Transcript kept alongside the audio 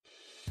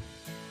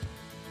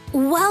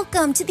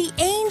Welcome to the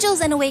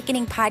Angels and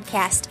Awakening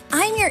podcast.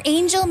 I'm your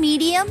angel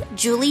medium,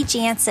 Julie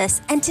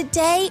Jancius, and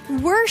today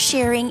we're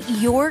sharing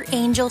your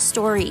angel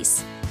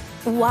stories.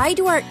 Why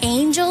do our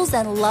angels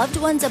and loved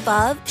ones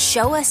above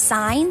show us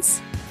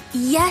signs?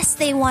 Yes,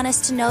 they want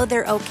us to know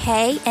they're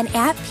okay and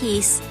at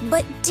peace,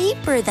 but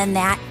deeper than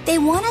that, they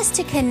want us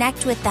to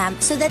connect with them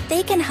so that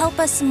they can help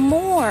us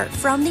more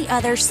from the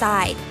other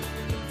side.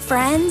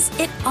 Friends,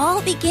 it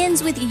all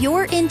begins with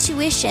your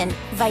intuition,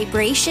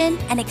 vibration,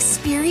 and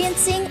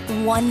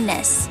experiencing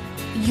oneness.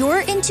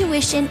 Your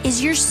intuition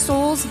is your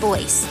soul's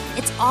voice.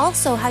 It's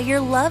also how your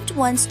loved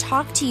ones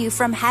talk to you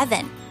from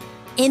heaven.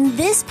 In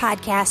this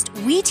podcast,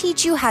 we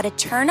teach you how to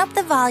turn up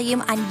the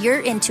volume on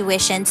your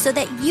intuition so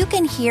that you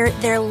can hear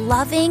their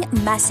loving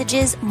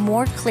messages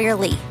more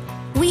clearly.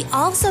 We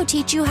also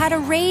teach you how to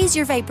raise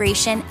your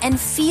vibration and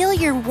feel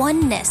your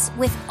oneness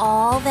with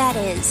all that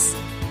is.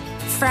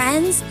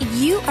 Friends,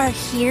 you are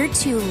here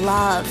to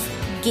love,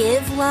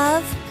 give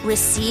love,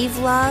 receive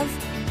love,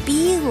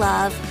 be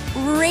love,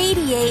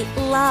 radiate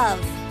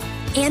love.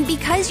 And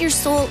because your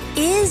soul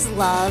is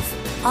love,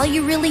 all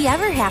you really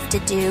ever have to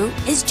do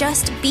is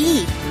just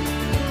be.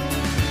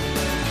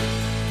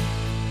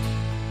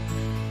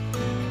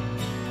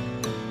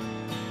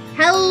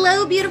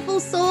 Hello, beautiful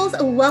souls.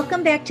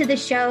 Welcome back to the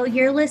show.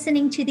 You're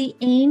listening to the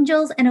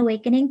Angels and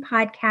Awakening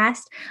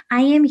podcast. I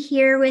am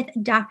here with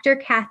Dr.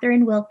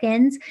 Catherine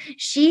Wilkins.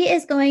 She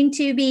is going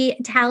to be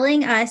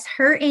telling us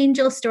her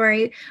angel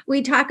story.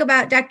 We talk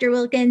about Dr.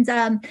 Wilkins,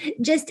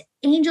 just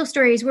angel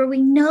stories where we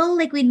know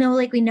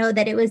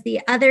that it was the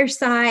other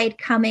side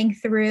coming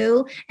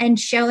through and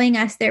showing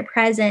us their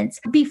presence.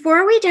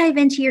 Before we dive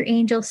into your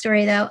angel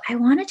story, though, I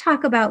want to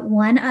talk about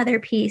one other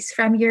piece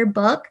from your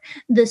book,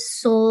 The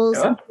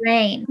Soul's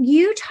Brain.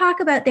 You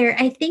talk about there,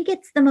 I think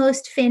it's the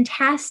most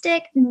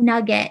fantastic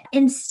nugget.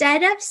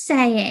 Instead of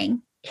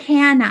saying,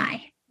 can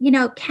I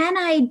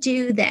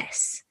do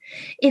this?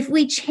 If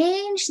we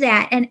change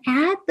that and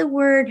add the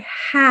word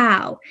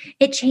how,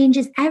 it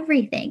changes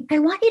everything. I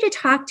want you to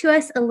talk to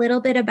us a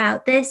little bit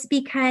about this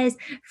because,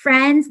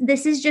 friends,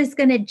 this is just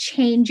going to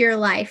change your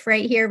life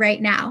right here,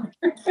 right now.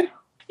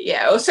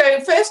 Yeah. So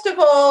first of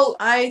all,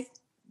 I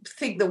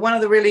think that one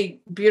of the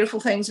really beautiful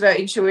things about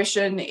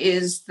intuition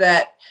is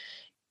that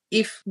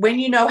when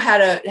you know how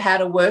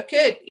to work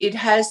it, it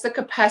has the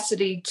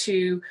capacity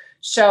to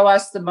show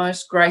us the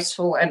most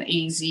graceful and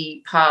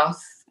easy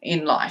path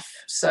in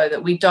life so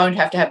that we don't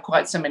have to have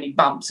quite so many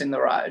bumps in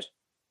the road.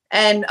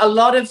 And a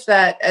lot of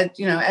that,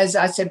 as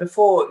I said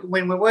before,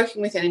 when we're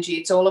working with energy,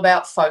 it's all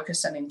about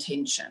focus and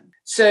intention.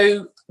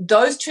 So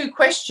those two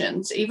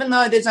questions, even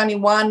though there's only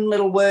one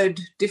little word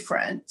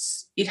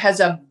difference, it has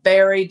a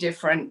very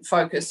different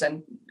focus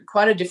and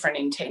quite a different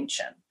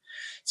intention.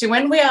 So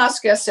when we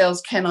ask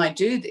ourselves, can I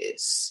do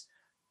this?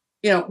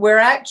 We're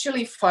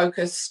actually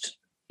focused,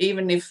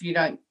 even if you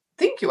don't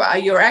think you are,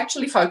 you're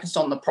actually focused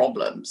on the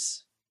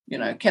problems.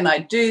 Can I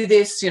do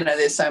this?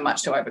 There's so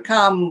much to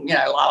overcome,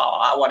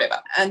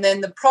 whatever. And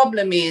then the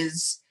problem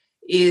is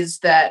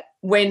that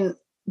when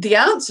the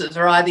answers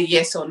are either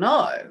yes or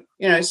no,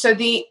 so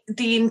the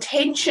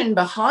intention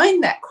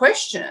behind that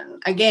question,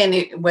 again,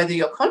 whether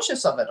you're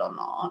conscious of it or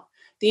not,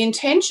 the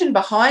intention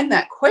behind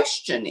that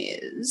question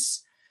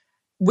is,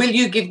 will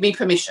you give me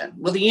permission?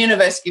 Will the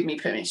universe give me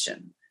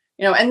permission?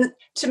 And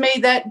to me,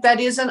 that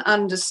is an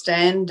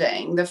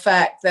understanding the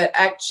fact that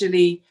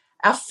actually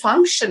our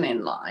function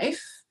in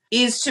life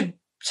is to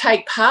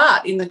take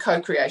part in the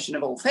co-creation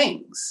of all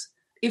things.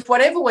 If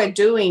whatever we're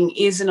doing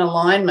is in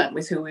alignment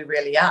with who we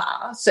really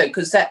are, so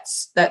because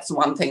that's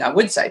one thing I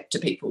would say to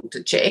people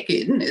to check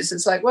in is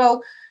it's like,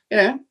 well,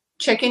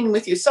 check in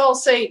with your soul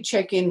seat,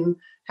 check in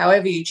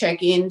however you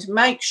check in to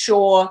make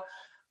sure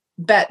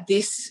that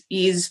this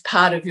is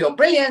part of your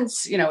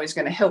brilliance, is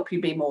going to help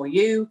you be more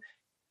you,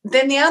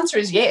 then the answer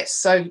is yes.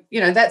 So,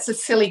 that's a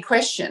silly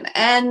question.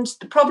 And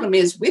the problem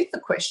is with the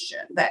question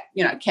that,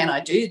 can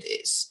I do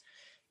this?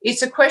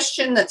 It's a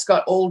question that's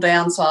got all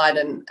downside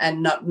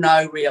and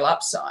no real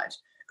upside.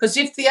 Because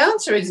if the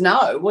answer is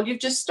no, well, you've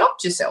just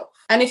stopped yourself.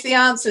 And if the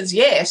answer is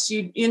yes,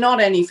 you're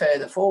not any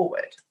further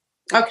forward.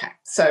 Okay,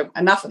 so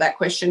enough of that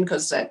question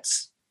because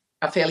that's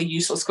a fairly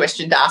useless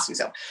question to ask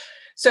yourself.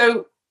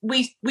 So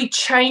we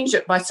change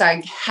it by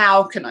saying,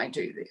 how can I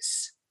do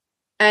this?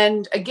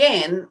 And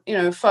again,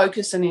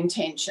 focus and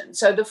intention.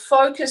 So the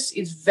focus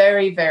is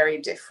very, very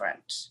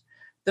different.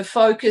 The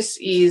focus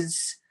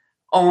is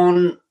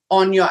on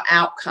your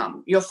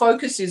outcome. Your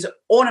focus is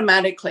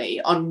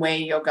automatically on where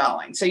you're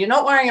going. So you're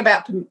not worrying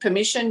about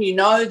permission. You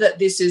know that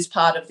this is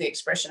part of the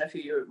expression of who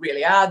you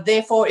really are.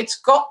 Therefore, it's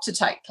got to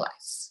take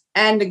place.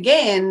 And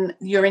again,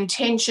 your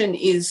intention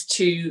is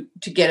to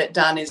get it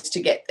done, is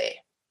to get there.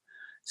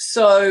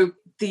 So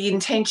the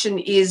intention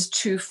is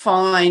to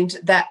find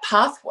that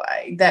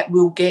pathway that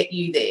will get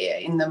you there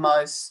in the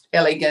most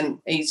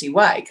elegant, easy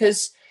way.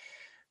 Because,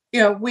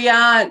 we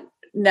are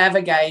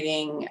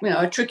navigating,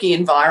 a tricky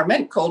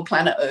environment called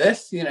planet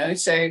Earth,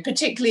 so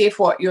particularly if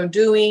what you're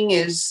doing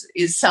is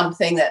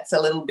something that's a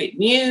little bit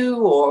new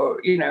or,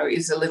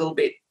 is a little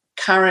bit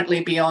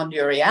currently beyond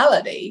your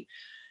reality,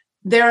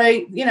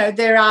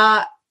 there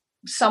are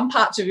some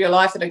parts of your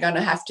life that are going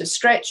to have to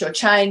stretch or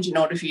change in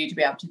order for you to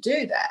be able to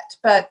do that.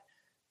 But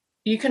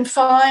you can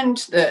find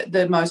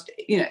the most,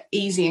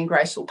 easy and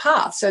graceful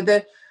path. So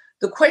the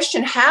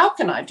question, how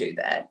can I do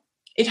that?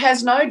 It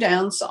has no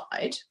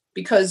downside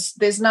because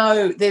there's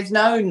no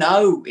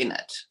no in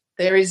it.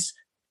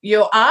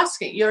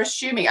 You're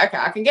assuming, okay,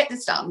 I can get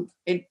this done.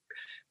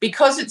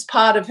 Because it's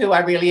part of who I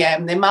really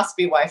am, there must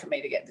be a way for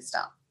me to get this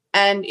done.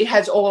 And it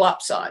has all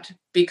upside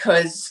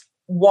because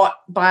by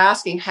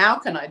asking, how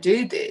can I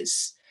do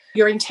this?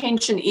 Your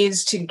intention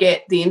is to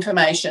get the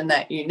information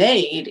that you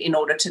need in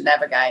order to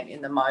navigate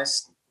in the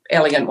most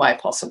elegant way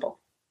possible.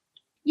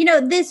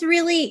 This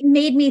really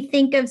made me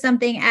think of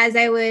something as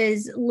I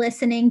was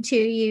listening to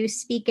you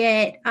speak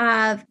it.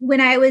 Of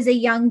when I was a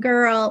young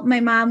girl,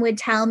 my mom would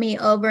tell me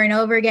over and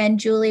over again,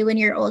 Julie, when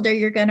you're older,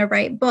 you're going to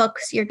write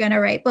books. You're going to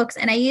write books.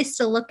 And I used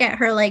to look at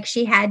her like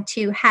she had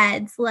two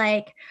heads,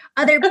 like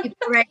other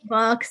people write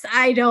books.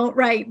 I don't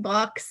write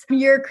books.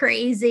 You're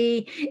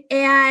crazy.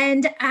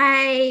 And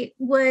I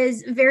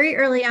was very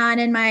early on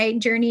in my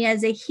journey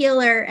as a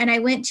healer. And I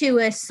went to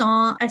a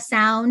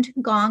sound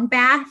gong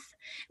bath,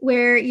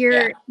 where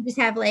just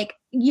have like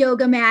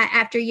yoga mat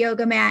after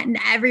yoga mat and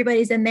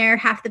everybody's in there.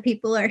 Half the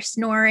people are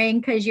snoring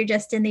because you're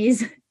just in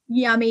these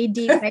yummy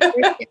deep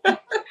vibrations.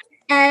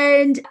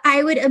 And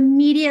I would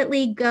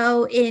immediately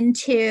go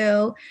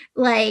into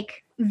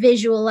like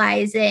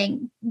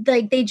visualizing,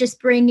 like they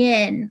just bring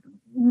in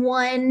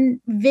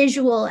one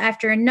visual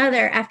after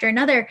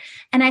another.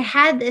 And I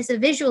had a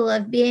visual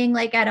of being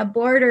like at a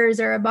Borders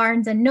or a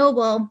Barnes and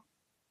Noble,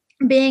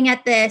 being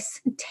at this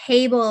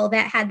table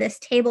that had this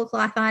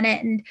tablecloth on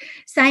it and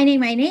signing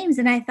my names.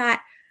 And I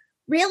thought,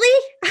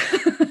 really?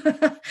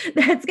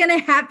 That's going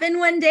to happen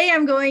one day.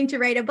 I'm going to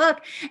write a book.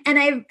 And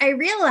I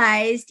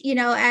realized,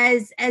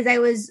 as I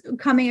was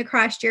coming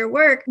across your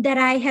work, that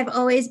I have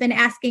always been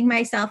asking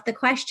myself the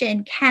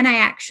question, can I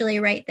actually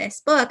write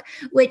this book?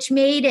 Which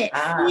made it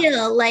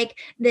feel like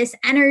this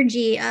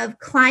energy of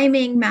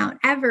climbing Mount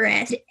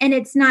Everest. And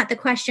it's not the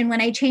question.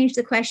 When I changed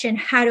the question,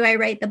 how do I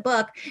write the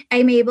book?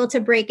 I'm able to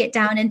break it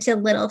down into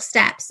little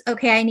steps.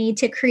 Okay, I need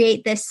to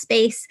create this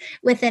space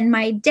within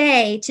my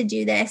day to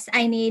do this.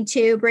 I need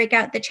to break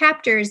out the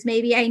chapters.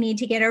 Maybe I need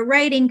to get a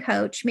writing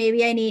coach.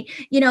 Maybe I need,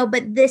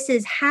 but this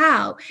is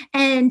how.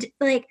 And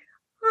like,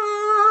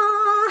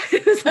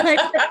 it was like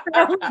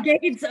the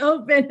gates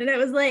open and it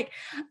was like,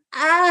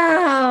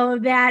 oh,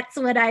 that's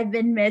what I've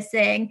been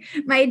missing.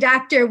 My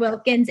Dr.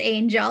 Wilkins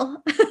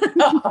angel.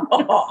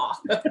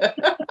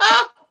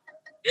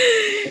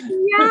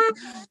 Yeah.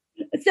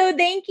 So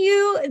thank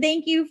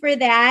you for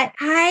that.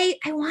 I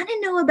want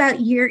to know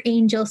about your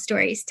angel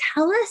stories.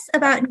 Tell us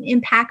about an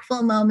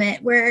impactful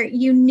moment where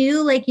you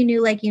knew that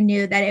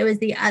it was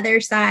the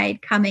other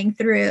side coming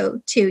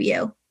through to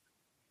you.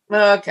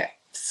 Okay.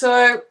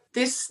 So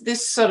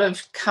this sort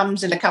of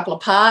comes in a couple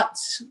of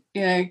parts,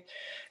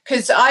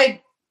 because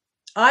I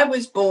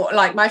was born,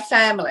 like my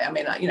family, I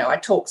mean, I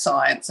taught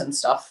science and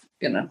stuff,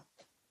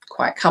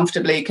 quite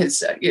comfortably because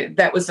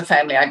that was the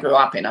family I grew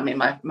up in. I mean,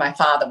 my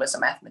father was a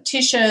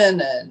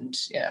mathematician and,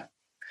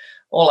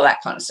 all of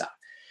that kind of stuff.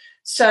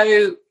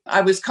 So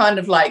I was kind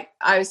of like,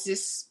 I was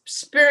this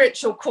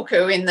spiritual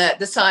cuckoo in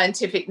the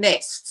scientific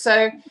nest.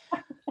 So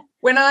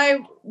when I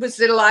was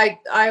little,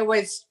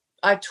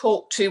 I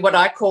talked to what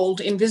I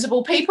called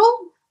invisible people.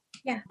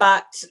 Yeah.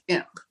 But,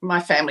 my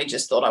family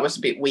just thought I was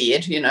a bit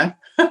weird,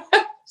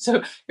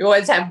 So you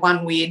always have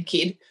one weird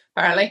kid.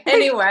 Apparently.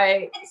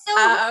 Anyway. It's so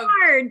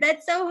hard.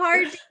 That's so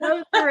hard to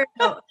go through.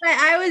 But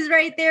I was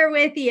right there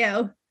with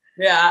you.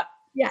 Yeah.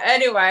 Yeah.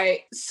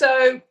 Anyway,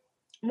 so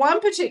one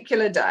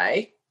particular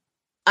day,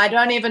 I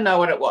don't even know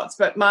what it was,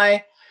 but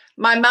my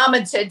mum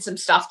had said some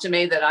stuff to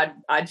me that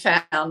I'd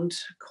found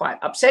quite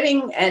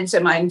upsetting. And so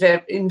my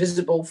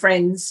invisible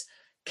friends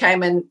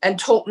came and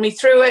talked me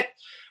through it.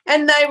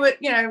 And they were,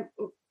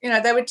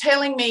 they were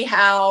telling me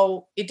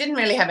how it didn't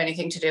really have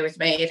anything to do with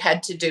me. It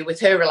had to do with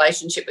her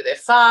relationship with her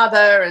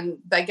father, and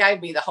they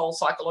gave me the whole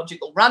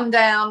psychological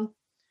rundown.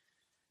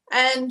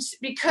 And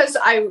because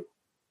I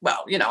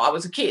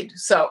was a kid,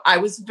 so I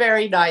was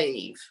very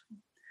naive.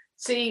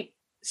 See,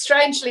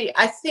 strangely,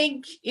 I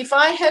think if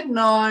I'd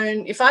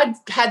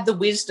had the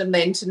wisdom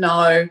then to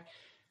know,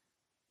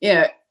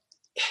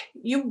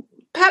 you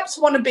perhaps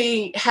want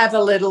to have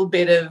a little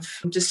bit of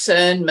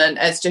discernment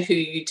as to who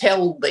you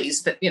tell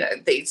these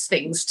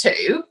things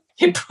to,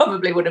 it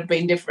probably would have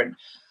been different.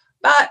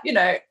 But,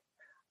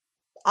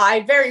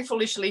 I very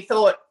foolishly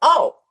thought,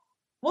 oh,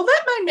 well,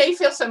 that made me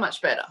feel so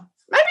much better.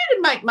 Maybe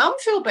it'd make Mum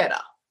feel better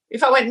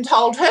if I went and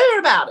told her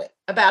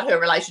about her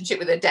relationship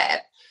with her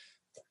dad.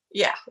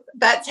 Yeah,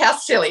 that's how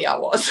silly I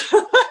was.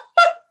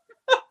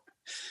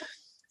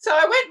 So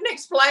I went and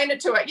explained it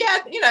to her.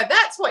 Yeah,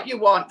 that's what you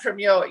want from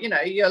your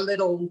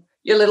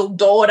little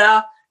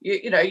daughter.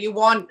 You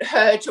want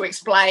her to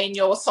explain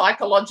your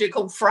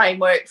psychological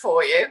framework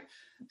for you.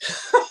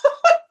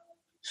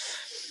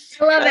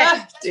 I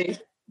love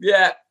it.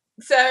 Yeah.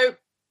 So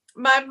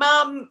my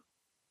mum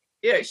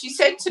she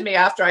said to me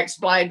after I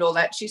explained all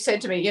that, she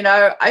said to me,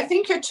 I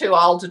think you're too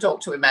old to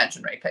talk to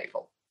imaginary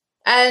people.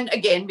 And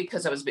again,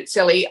 because I was a bit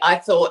silly, I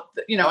thought,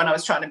 that, and I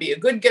was trying to be a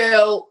good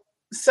girl.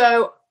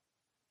 So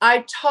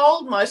I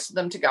told most of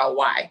them to go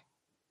away,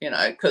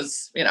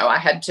 because, I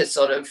had to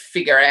sort of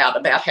figure out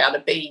about how to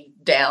be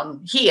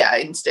down here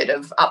instead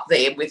of up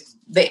there with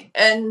them.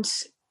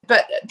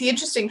 But the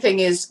interesting thing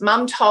is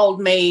Mum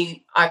told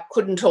me I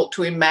couldn't talk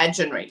to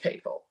imaginary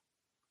people.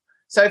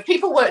 So if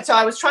people were, so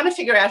I was trying to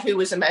figure out who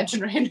was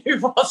imaginary and who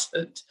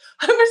wasn't.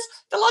 I was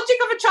the logic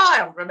of a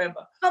child,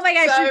 remember? Oh my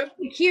gosh, it's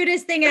the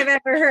cutest thing I've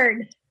ever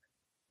heard.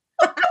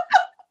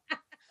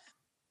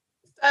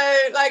 So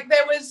like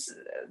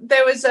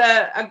there was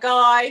a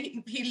guy,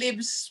 he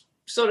lives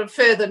sort of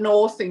further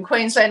north in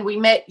Queensland. We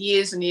met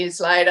years and years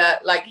later.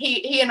 Like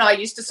he and I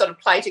used to sort of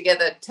play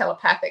together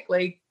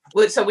telepathically.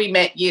 So we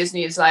met years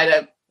and years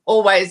later.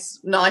 Always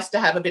nice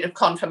to have a bit of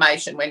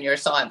confirmation when you're a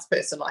science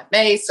person like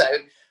me. So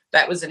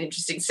that was an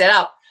interesting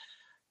setup.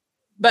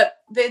 But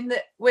then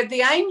when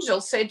the angel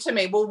said to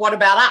me, well, what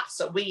about us?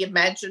 Are we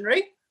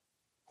imaginary?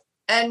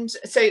 And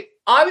so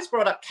I was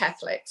brought up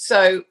Catholic.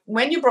 So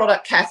when you're brought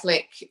up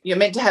Catholic, you're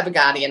meant to have a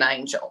guardian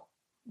angel.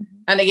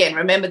 And again,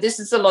 remember, this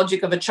is the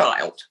logic of a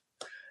child.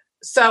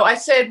 So I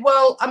said,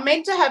 well, I'm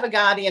meant to have a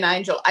guardian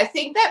angel. I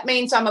think that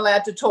means I'm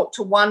allowed to talk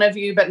to one of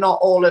you, but not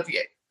all of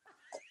you.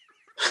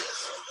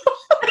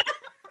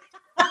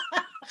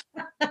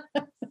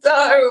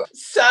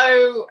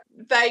 So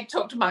they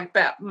talked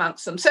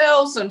amongst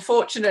themselves, and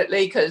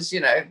fortunately, because,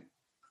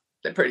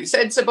 they're pretty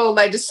sensible,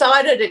 they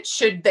decided it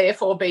should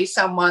therefore be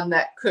someone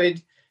that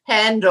could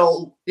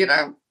handle,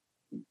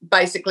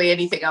 basically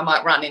anything I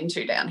might run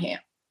into down here.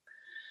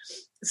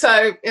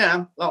 So,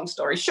 long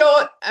story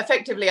short,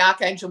 effectively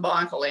Archangel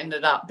Michael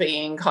ended up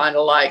being kind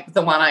of like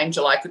the one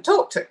angel I could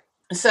talk to.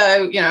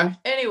 So,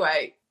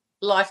 anyway,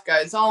 life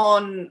goes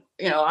on.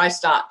 I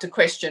start to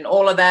question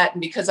all of that.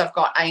 And because I've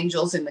got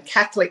angels in the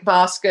Catholic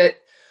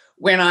basket,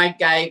 when I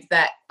gave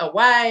that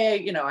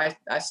away,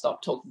 I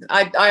stopped talking.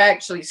 I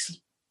actually,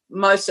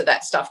 most of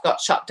that stuff got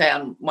shut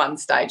down one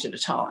stage at a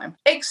time,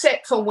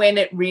 except for when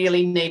it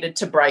really needed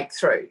to break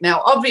through.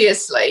 Now,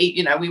 obviously,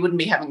 we wouldn't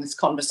be having this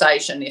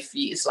conversation if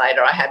years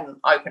later I hadn't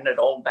opened it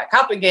all back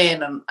up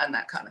again and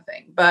that kind of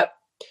thing. But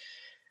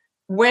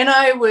when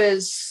I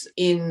was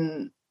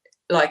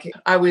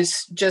I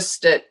was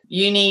just at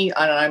uni,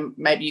 I don't know,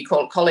 maybe you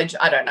call it college,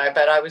 I don't know,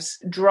 but I was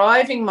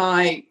driving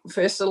my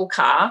first little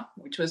car,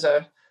 which was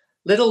a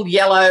little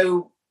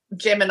yellow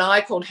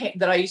Gemini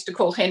that I used to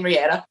call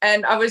Henrietta,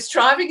 and I was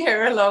driving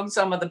her along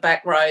some of the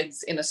back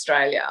roads in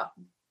Australia,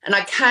 and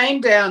I came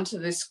down to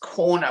this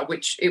corner,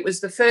 which it was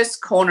the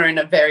first corner in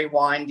a very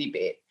windy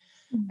bit.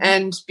 Mm-hmm.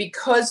 And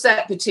because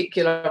that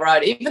particular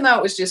road, even though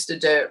it was just a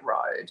dirt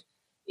road,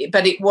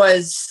 but it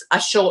was a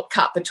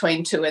shortcut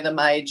between two of the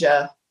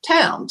major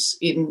towns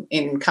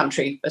in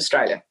country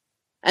Australia.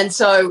 And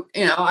so,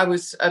 I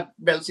was a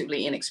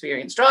relatively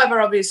inexperienced driver,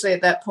 obviously,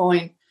 at that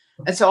point.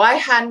 And so I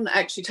hadn't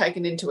actually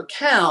taken into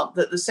account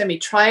that the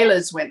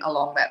semi-trailers went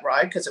along that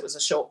road because it was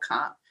a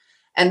shortcut.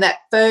 And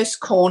that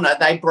first corner,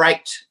 they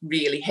braked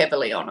really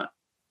heavily on it.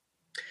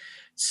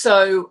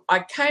 So I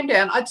came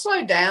down, I'd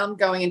slowed down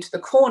going into the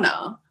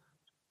corner,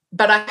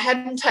 but I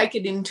hadn't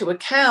taken into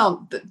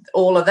account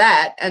all of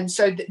that. And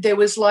so there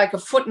was like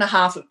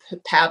 1.5 feet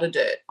of powder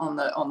dirt on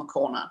the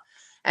corner,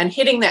 and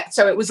hitting that.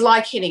 So it was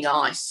like hitting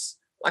ice.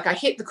 Like I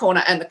hit the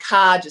corner and the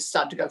car just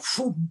started to go,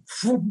 boom,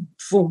 boom,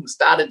 boom,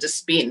 started to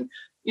spin.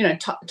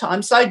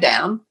 Time slowed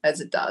down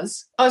as it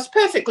does. I was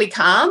perfectly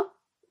calm.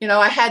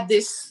 I had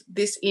this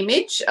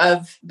image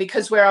of,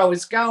 because where I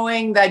was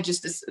going,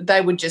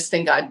 they would just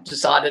think I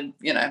decided,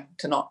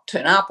 to not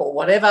turn up or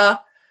whatever.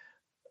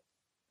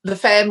 The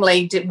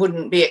family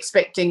wouldn't be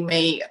expecting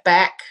me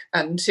back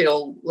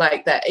until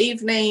late that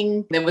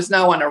evening. There was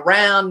no one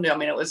around. I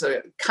mean, it was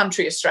a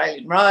country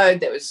Australian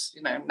road. There was,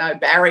 no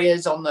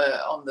barriers on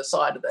the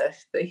side of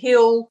the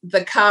hill.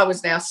 The car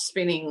was now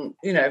spinning,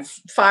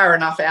 far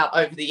enough out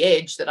over the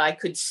edge that I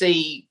could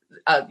see,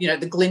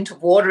 the glint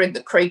of water in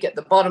the creek at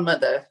the bottom of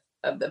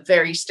the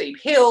very steep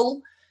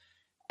hill.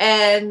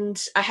 And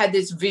I had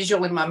this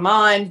visual in my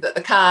mind that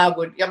the car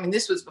would,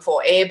 this was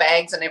before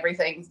airbags and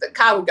everything, the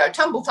car would go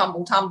tumble,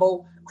 tumble,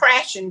 tumble,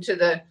 crash into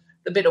the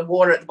bit of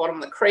water at the bottom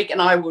of the creek, and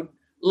I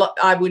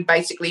would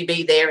basically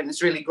be there in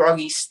this really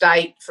groggy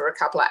state for a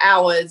couple of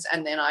hours,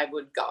 and then I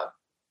would go.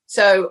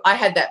 So I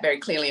had that very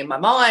clearly in my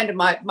mind, and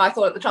my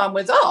thought at the time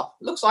was,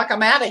 looks like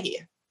I'm out of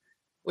here,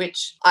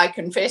 which I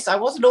confess I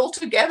wasn't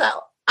altogether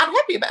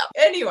unhappy about.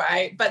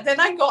 Anyway, but then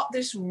I got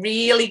this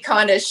really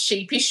kind of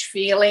sheepish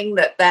feeling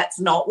that that's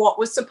not what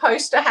was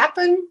supposed to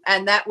happen.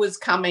 And that was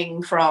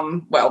coming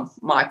from,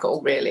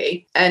 Michael,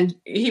 really. And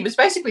he was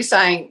basically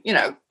saying,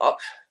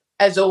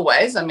 as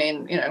always,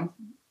 the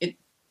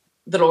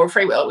law of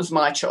free will, it was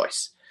my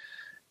choice.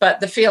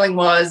 But the feeling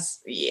was,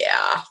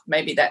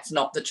 maybe that's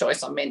not the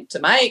choice I'm meant to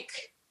make.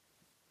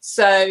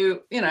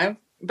 So,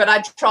 but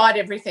I tried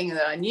everything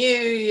that I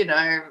knew,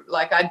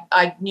 like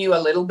I knew a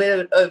little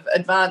bit of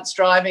advanced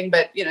driving,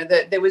 but,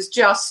 there was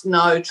just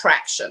no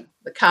traction.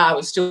 The car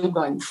was still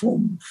going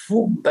boom,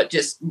 boom, but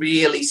just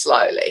really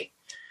slowly.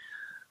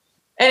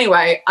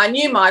 Anyway, I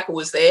knew Michael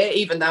was there,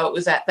 even though it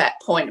was at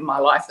that point in my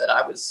life that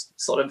I was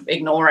sort of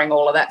ignoring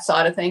all of that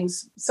side of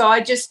things. So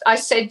I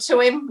said to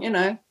him,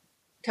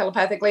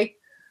 telepathically,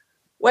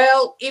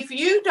 well, if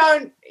you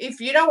don't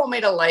want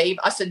me to leave,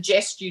 I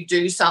suggest you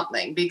do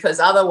something, because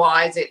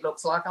otherwise it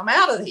looks like I'm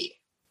out of here.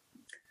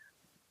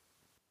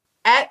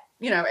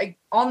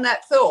 On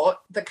that thought,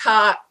 the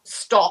car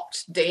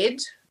stopped dead,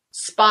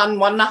 spun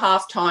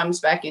 1.5 times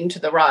back into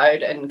the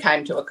road and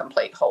came to a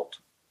complete halt.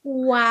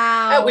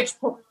 Wow. At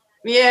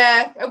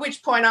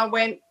which point I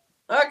went,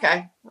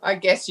 okay, I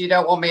guess you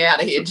don't want me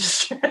out of here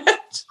just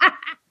yet.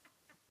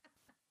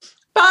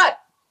 But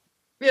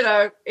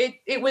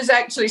it was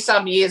actually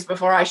some years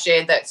before I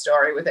shared that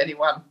story with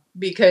anyone,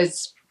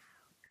 because,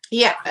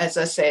 as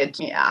I said,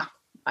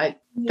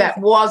 that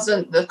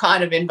wasn't the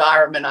kind of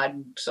environment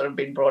I'd sort of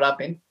been brought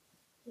up in.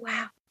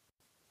 Wow.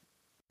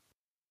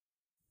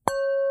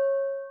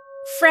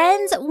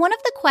 Friends, one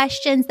of the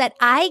questions that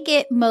I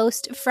get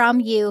most from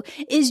you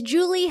is,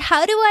 Julie,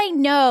 how do I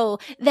know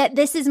that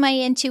this is my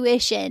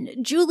intuition?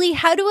 Julie,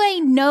 how do I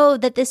know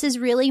that this is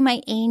really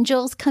my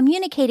angels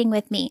communicating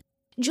with me?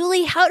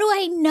 Julie, how do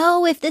I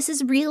know if this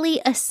is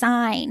really a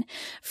sign?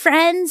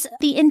 Friends,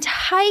 the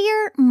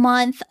entire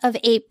month of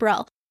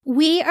April,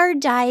 we are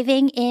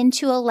diving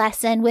into a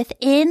lesson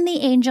within the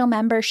Angel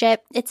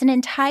membership. It's an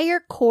entire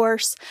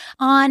course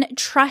on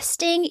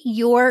trusting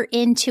your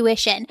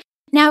intuition.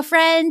 Now,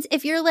 friends,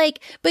 if you're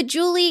like, but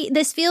Julie,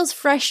 this feels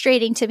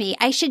frustrating to me.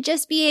 I should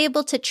just be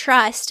able to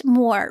trust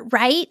more,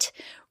 right?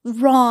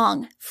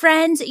 Wrong.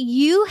 Friends,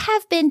 you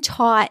have been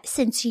taught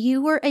since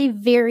you were a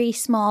very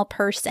small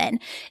person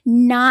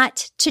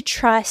not to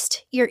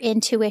trust your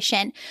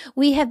intuition.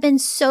 We have been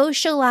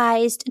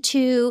socialized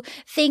to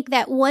think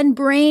that one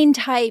brain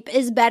type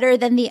is better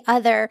than the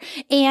other.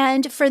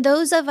 And for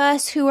those of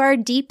us who are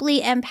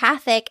deeply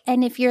empathic,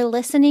 and if you're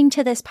listening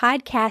to this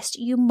podcast,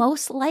 you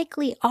most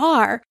likely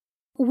are,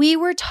 we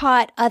were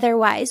taught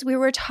otherwise. We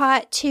were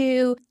taught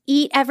to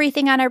eat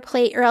everything on our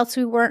plate or else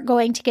we weren't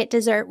going to get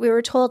dessert. We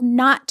were told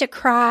not to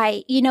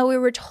cry. We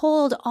were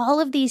told all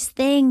of these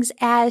things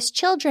as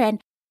children.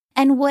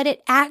 And what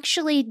it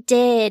actually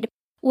did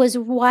was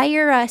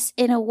wire us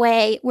in a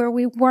way where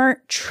we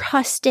weren't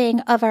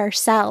trusting of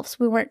ourselves.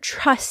 We weren't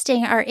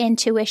trusting our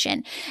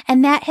intuition.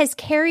 And that has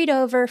carried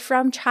over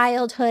from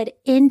childhood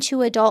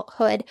into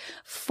adulthood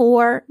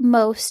for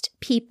most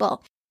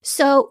people.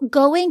 So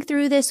going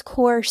through this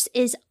course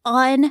is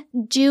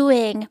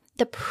undoing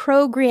the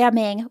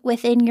programming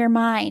within your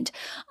mind,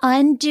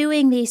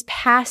 undoing these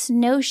past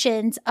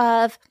notions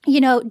of,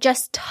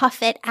 just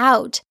tough it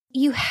out.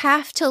 You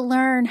have to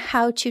learn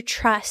how to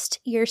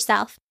trust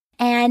yourself.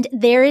 And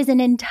there is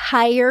an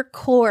entire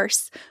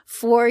course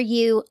for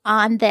you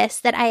on this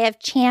that I have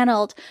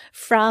channeled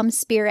from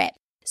Spirit.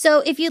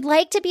 So if you'd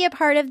like to be a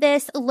part of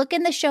this, look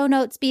in the show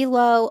notes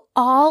below.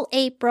 All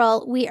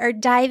April, we are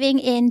diving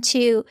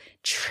into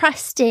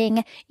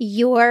trusting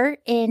your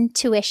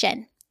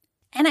intuition.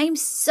 And I'm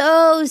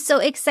so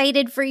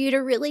excited for you to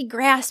really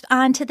grasp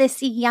onto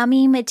this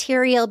yummy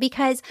material,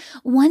 because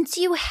once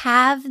you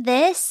have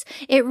this,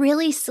 it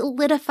really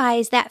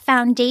solidifies that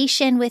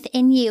foundation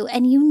within you.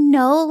 And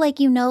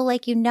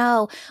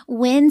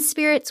when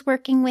Spirit's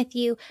working with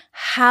you,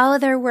 how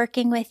they're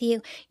working with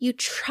you, you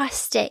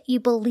trust it, you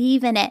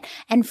believe in it.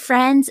 And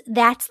friends,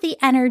 that's the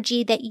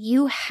energy that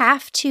you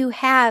have to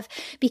have,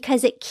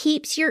 because it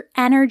keeps your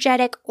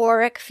energetic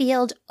auric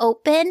field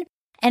open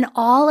and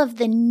all of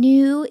the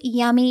new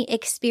yummy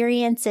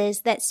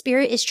experiences that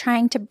Spirit is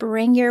trying to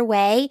bring your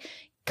way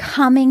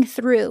coming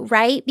through,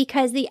 right?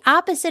 Because the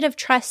opposite of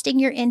trusting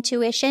your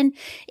intuition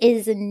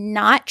is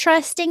not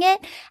trusting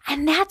it.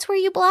 And that's where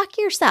you block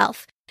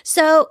yourself.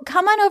 So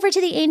come on over to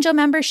the Angel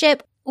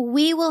membership.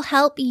 We will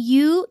help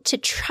you to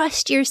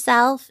trust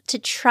yourself, to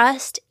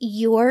trust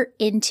your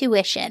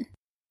intuition.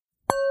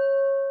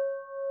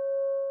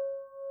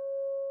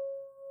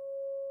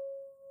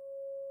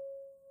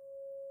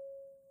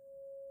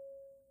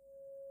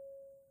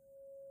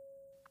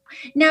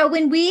 Now,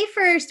 when we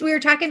were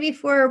talking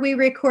before we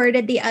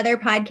recorded the other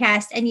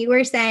podcast, and you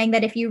were saying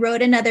that if you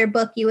wrote another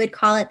book, you would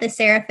call it The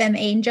Seraphim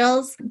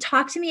Angels.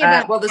 Talk to me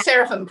about the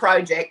Seraphim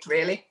Project,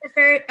 really.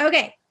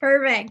 Okay,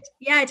 perfect.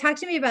 Yeah, talk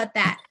to me about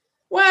that.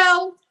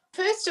 Well,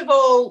 first of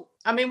all,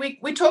 I mean,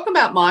 we talk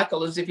about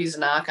Michael as if he's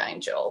an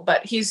archangel,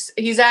 but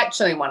he's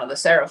actually one of the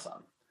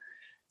seraphim.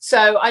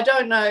 So I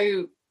don't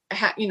know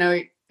how,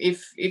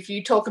 if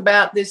you talk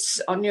about this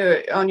on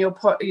your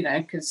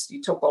because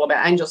you talk all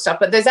about angel stuff,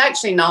 but there's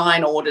actually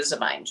 9 orders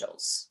of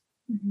angels.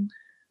 Mm-hmm.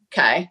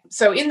 Okay.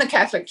 So in the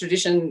Catholic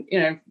tradition,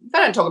 they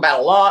don't talk about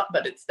a lot,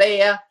 but it's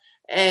there.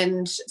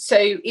 And so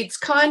it's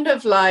kind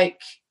of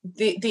like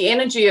the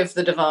energy of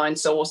the divine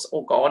source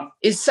or God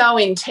is so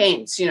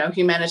intense,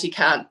 humanity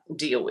can't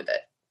deal with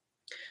it.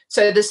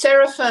 So the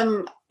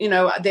seraphim,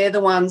 they're the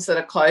ones that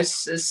are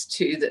closest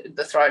to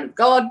the throne of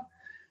God.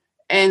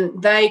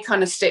 and they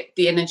kind of step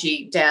the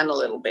energy down a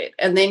little bit.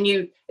 And then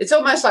it's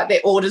almost like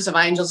their orders of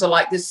angels are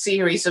like this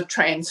series of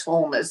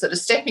transformers that are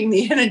stepping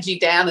the energy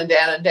down and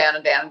down and down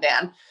and down and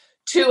down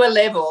to a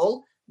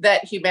level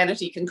that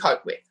humanity can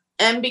cope with.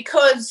 And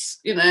because,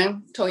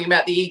 talking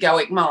about the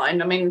egoic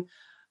mind, I mean,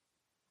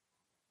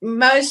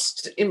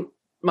 in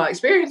my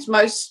experience,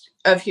 most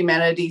of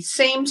humanity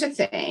seem to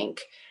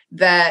think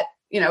that,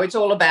 it's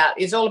all about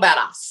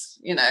us,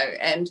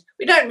 and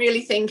we don't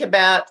really think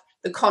about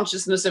the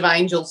consciousness of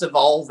angels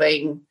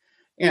evolving.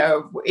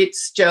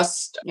 It's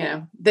just,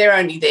 they're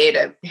only there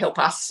to help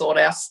us sort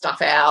our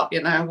stuff out,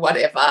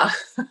 whatever.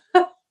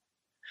 But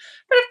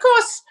of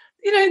course,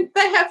 they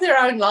have their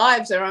own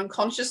lives, their own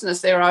consciousness,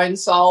 their own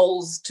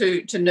souls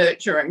to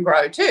nurture and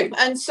grow too.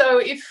 And so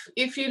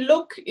if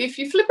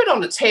you flip it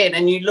on its head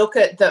and you look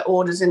at the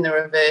orders in the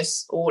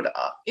reverse order,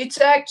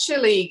 it's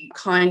actually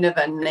kind of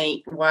a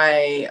neat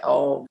way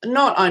of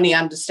not only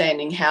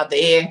understanding how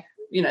the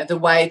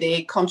way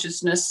their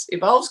consciousness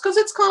evolves, because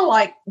it's kind of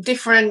like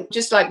different,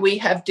 just like we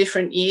have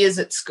different years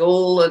at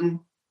school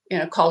and,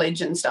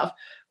 college and stuff.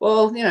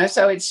 Well,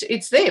 so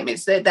it's them.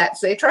 That's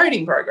their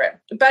training program.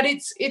 But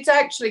it's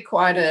actually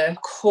quite a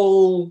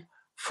cool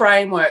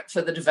framework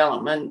for the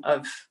development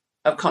of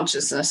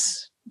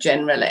consciousness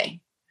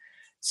generally.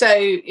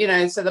 So,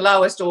 so the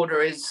lowest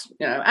order is,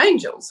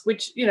 angels,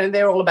 which,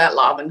 they're all about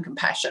love and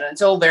compassion.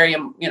 It's all very,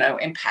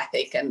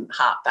 empathic and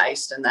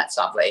heart-based, and that's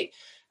lovely.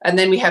 And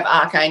then we have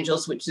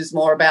archangels, which is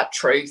more about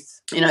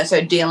truth,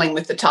 so dealing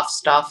with the tough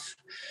stuff.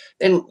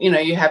 Then,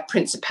 you have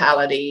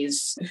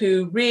principalities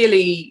who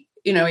really,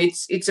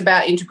 it's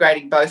about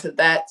integrating both of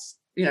that,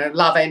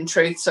 love and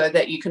truth, so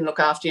that you can look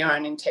after your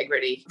own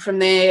integrity. From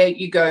there,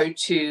 you go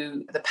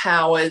to the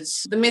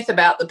powers. The myth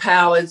about the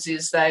powers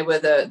is they were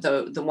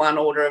the one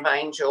order of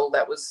angel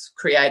that was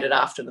created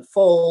after the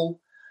fall.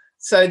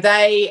 So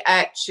they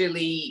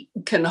actually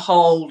can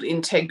hold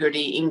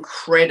integrity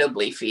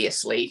incredibly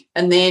fiercely.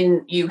 And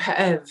then you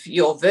have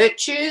your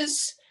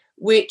virtues,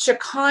 which are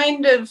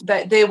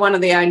they're one of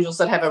the angels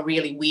that have a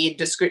really weird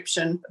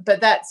description, but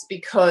that's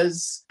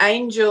because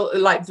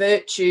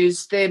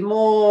virtues, they're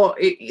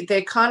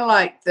kind of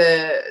like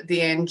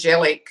the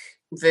angelic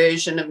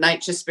version of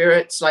nature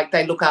spirits. Like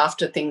they look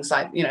after things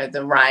like,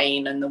 the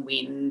rain and the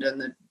wind and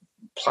the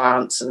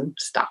plants and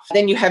stuff.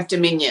 Then you have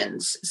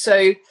dominions.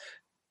 So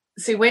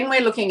see, when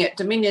we're looking at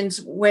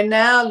dominions, we're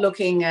now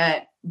looking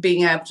at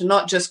being able to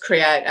not just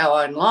create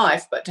our own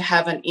life, but to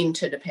have an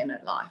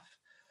interdependent life.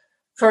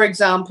 For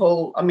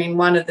example, I mean,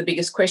 one of the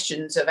biggest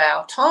questions of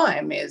our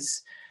time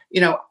is,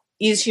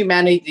 is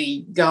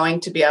humanity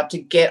going to be able to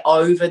get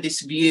over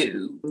this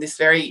view, this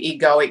very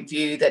egoic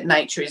view that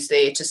nature is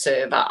there to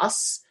serve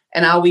us?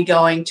 And are we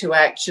going to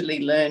actually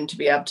learn to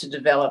be able to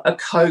develop a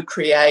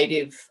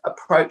co-creative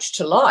approach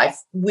to life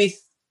with,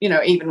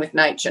 even with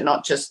nature,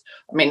 not just,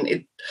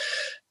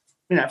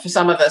 for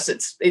some of us,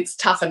 it's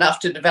tough enough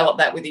to develop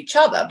that with each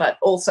other, but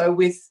also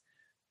with,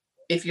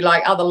 if you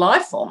like, other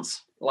life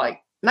forms like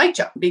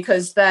nature,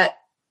 because that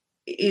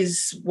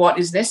is what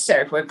is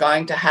necessary if we're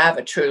going to have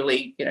a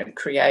truly,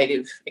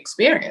 creative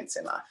experience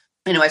in life.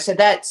 Anyway, so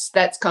that's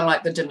kind of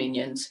like the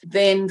dominions.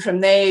 Then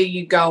from there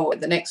you go,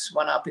 the next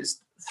one up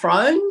is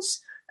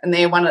thrones, and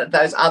they're one of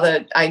those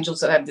other angels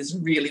that have this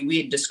really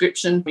weird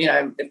description.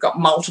 They've got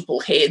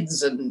multiple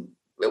heads and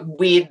a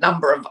weird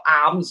number of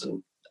arms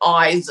and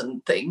eyes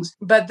and things,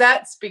 but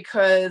that's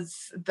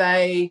because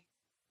they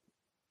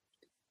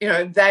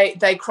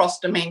cross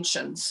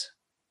dimensions.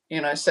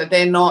 So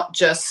they're not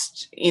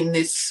just in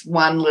this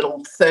one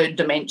little third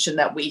dimension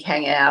that we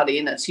hang out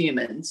in as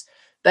humans.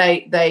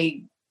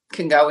 They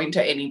can go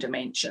into any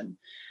dimension.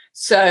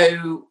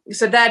 So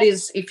that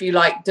is, if you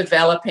like,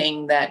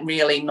 developing that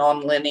really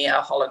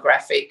non-linear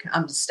holographic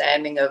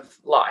understanding of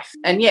life.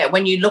 And yeah,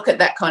 when you look at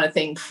that kind of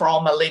thing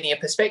from a linear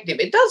perspective,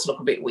 it does look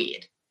a bit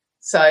weird.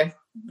 So,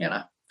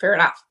 fair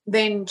enough.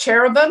 Then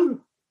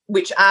cherubim,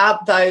 which are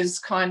those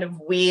kind of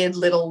weird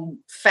little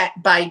fat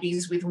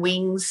babies with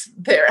wings.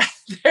 They're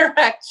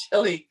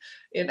actually,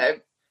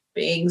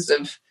 beings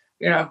of,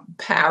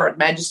 power and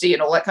majesty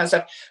and all that kind of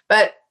stuff.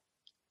 But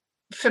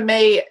for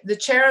me, the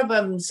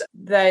cherubims,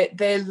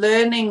 they're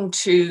learning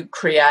to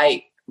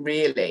create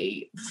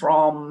really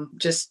from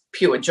just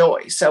pure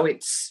joy. So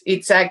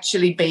it's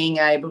actually being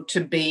able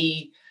to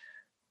be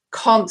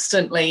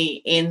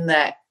constantly in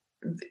that,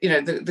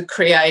 the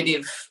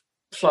creative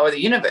flow of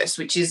the universe,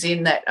 which is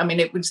in that,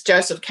 it was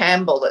Joseph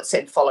Campbell that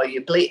said, follow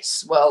your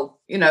bliss. Well,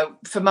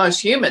 for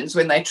most humans,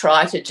 when they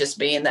try to just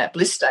be in that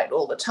bliss state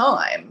all the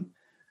time,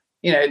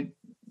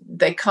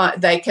 they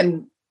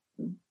can,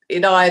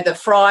 it either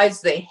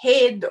fries their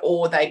head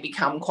or they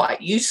become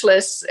quite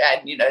useless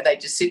and, they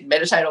just sit and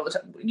meditate all the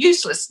time.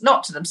 Useless,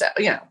 not to themselves,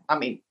 they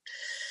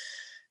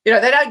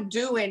don't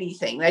do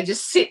anything. They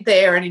just sit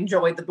there and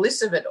enjoy the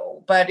bliss of it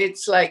all. But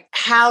it's like,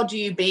 how do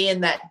you be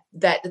in that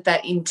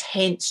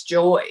intense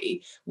joy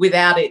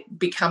without it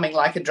becoming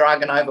like a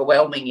drug and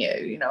overwhelming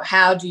you?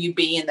 How do you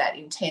be in that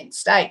intense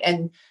state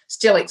and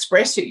still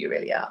express who you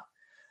really are?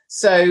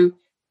 So,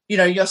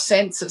 your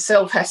sense of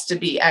self has to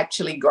be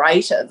actually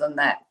greater than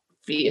that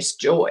fierce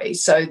joy.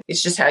 So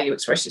it's just how you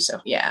express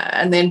yourself. Yeah.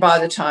 And then by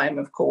the time,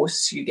 of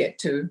course, you get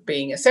to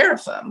being a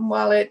seraphim,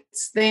 well,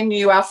 then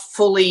you are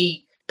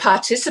fully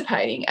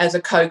participating as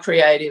a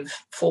co-creative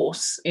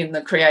force in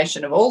the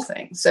creation of all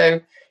things.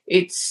 So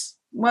it's,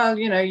 well,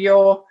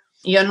 you're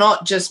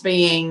not just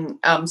being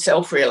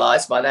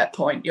self-realized by that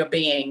point. You're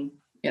being,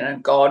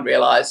 God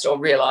realized or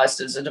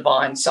realized as a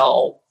divine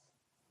soul.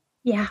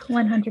 Yeah,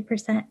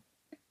 100%.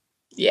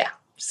 Yeah.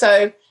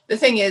 So the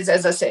thing is,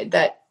 as I said,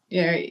 that,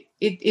 it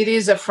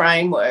is a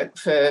framework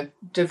for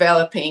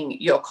developing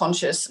your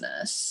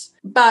consciousness.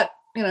 But,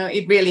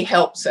 it really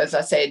helps, as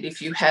I said,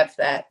 if you have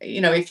that,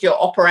 if you're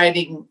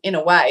operating in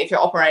a way, if you're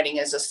operating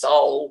as a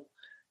soul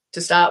to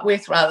start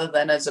with rather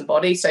than as a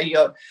body. So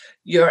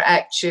you're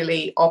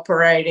actually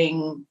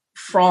operating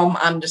from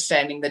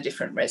understanding the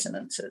different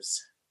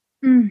resonances.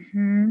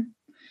 Mm-hmm.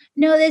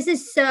 No, this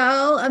is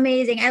so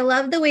amazing. I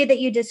love the way that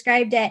you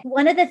described it.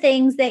 One of the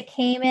things that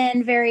came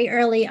in very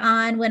early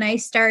on when I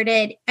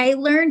started, I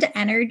learned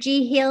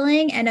energy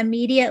healing, and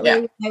immediately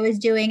when I was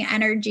doing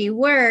energy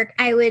work,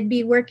 I would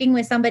be working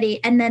with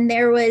somebody, and then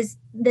there was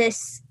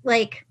this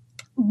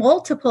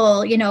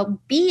multiple,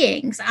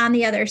 beings on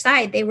the other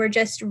side. They were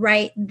just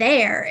right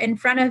there in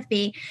front of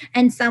me.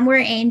 And some were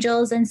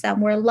angels and some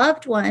were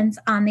loved ones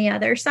on the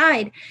other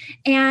side.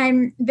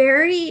 And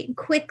very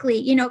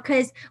quickly,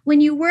 because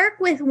when you work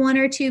with one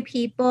or two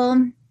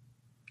people,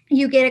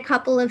 you get a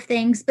couple of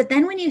things, but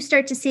then when you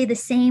start to see the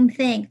same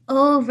thing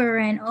over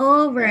and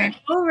over and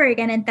over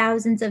again in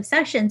thousands of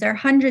sessions or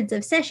hundreds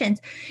of sessions,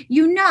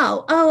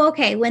 oh,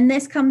 okay, when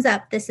this comes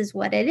up, this is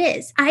what it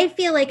is. I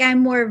feel like I'm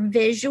more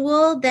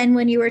visual than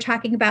when you were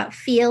talking about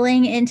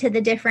feeling into the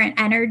different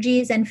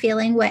energies and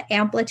feeling what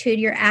amplitude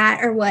you're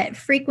at or what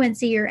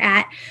frequency you're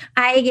at.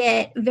 I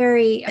get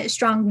very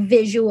strong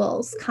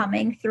visuals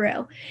coming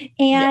through.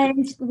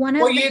 And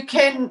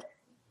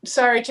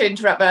sorry to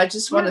interrupt, but I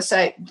just want to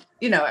say,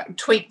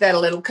 tweak that a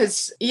little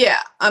because,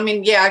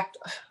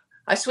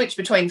 I switch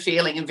between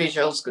feeling and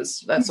visuals because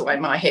that's the way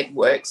my head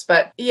works.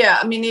 But, you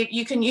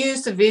can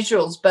use the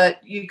visuals, but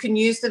you can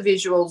use the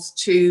visuals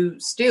to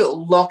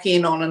still lock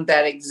in on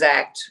that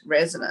exact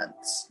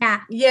resonance.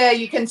 Yeah. Yeah,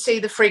 you can see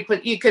the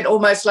frequency. You could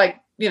almost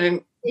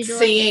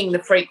seeing the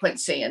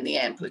frequency and the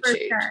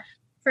amplitude.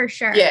 For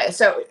sure. Yeah,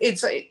 so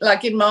it's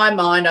like in my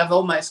mind, I've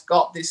almost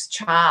got this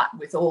chart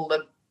with all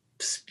the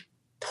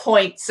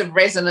points of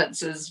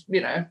resonances,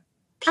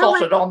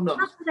 plotted on them.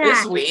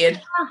 It's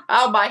weird.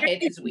 My head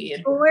is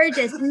weird.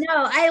 Gorgeous. No,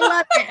 I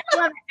love it.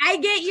 I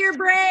get your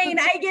brain.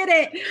 I get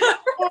it.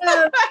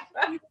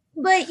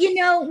 But,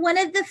 one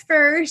of the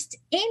first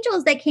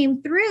angels that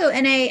came through,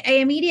 and I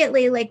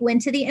immediately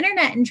went to the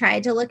internet and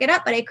tried to look it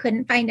up, but I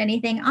couldn't find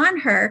anything on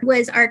her,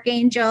 was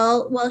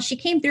Archangel. Well, she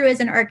came through as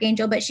an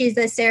archangel, but she's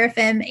a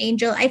seraphim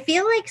angel. I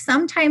feel like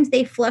sometimes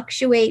they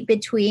fluctuate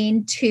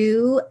between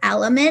two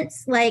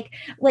elements, like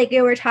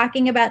you were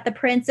talking about the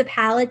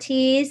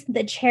principalities,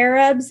 the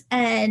cherubs,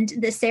 and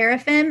the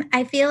seraphim.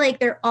 I feel like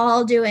they're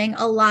all doing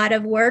a lot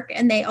of work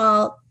and they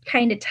all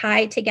kind of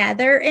tie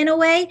together in a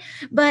way.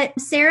 But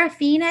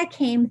Seraphina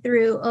came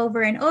through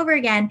over and over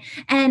again.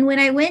 And when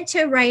I went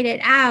to write it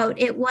out,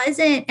 it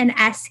wasn't an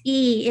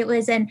S-E, it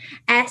was an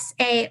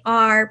S-A-R-P-H-I-N-A.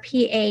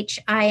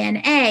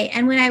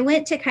 And when I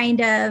went to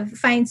kind of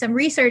find some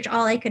research,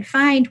 all I could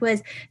find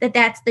was that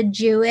that's the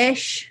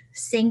Jewish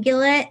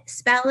singular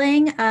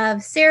spelling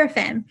of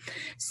seraphim.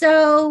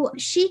 So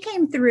she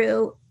came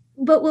through.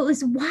 But what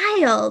was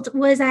wild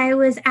was I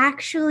was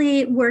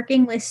actually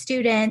working with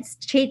students,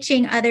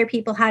 teaching other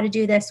people how to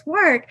do this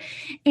work.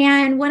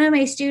 And one of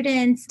my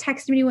students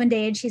texted me one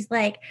day and she's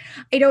like,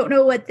 I don't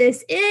know what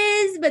this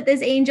is, but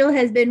this angel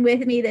has been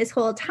with me this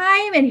whole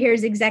time. And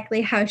here's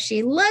exactly how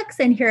she looks.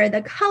 And here are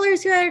the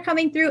colors that are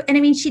coming through. And I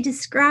mean, she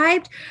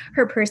described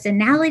her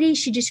personality.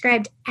 She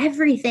described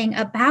everything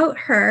about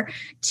her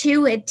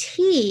to a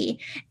T.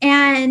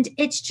 And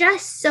it's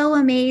just so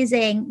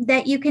amazing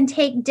that you can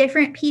take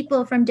different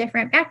people from different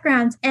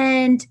backgrounds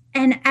and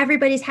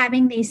everybody's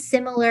having these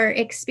similar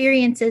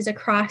experiences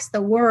across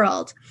the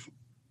world.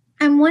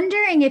 I'm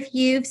wondering if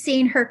you've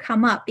seen her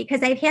come up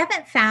because I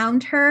haven't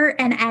found her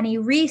in any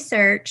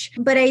research,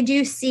 but I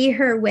do see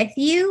her with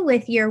you,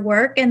 with your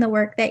work and the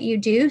work that you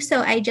do. So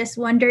I just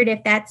wondered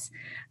if that's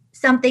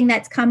something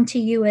that's come to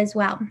you as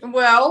well.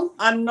 Well,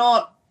 I'm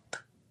not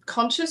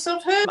conscious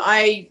of her.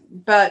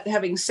 But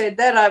having said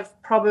that,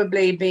 I've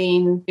probably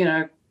been,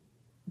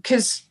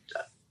 because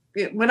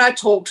when I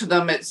talk to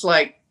them, it's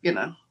like,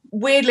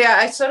 weirdly,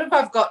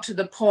 I've got to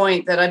the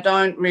point that I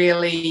don't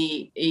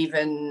really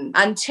even,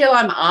 until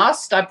I'm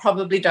asked, I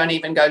probably don't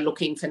even go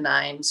looking for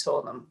names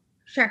for them.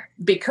 Sure.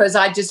 Because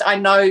I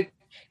know,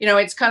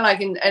 it's kind of like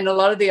in a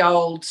lot of the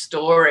old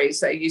stories,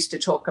 they used to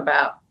talk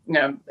about,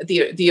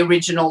 the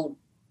original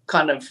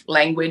kind of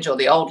language or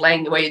the old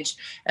language,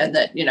 and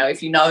that,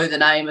 if you know the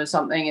name of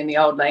something in the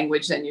old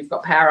language, then you've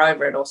got power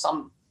over it or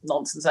some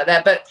nonsense like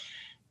that. But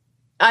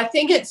I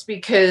think it's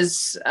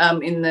because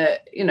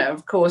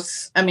of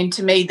course, I mean,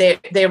 to me,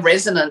 their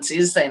resonance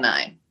is their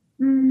name.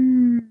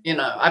 You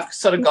know, I've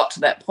sort of got to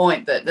that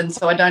point that, and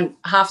so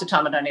half the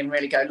time I don't even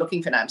really go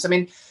looking for names. I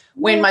mean,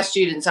 when my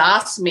students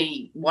ask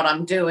me what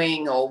I'm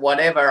doing or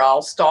whatever,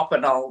 I'll stop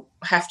and I'll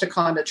have to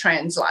kind of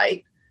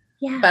translate.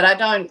 Yeah. But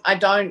I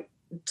don't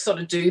sort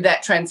of do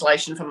that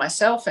translation for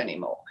myself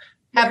anymore.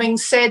 Yeah. Having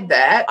said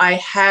that, I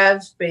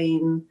have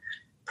been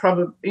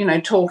probably, you know,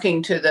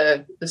 talking to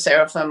the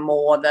seraphim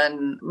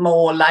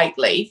more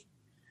lately.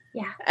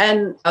 Yeah.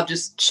 And I'll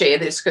just share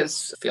this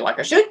because I feel like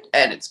I should,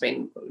 and it's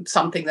been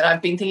something that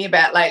I've been thinking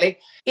about lately.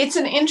 It's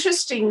an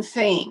interesting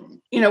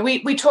thing. You know,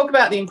 we talk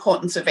about the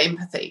importance of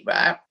empathy,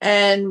 right?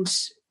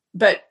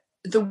 But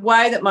the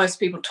way that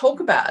most people talk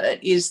about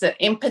it is that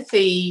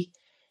empathy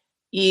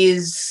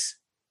is,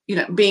 you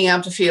know, being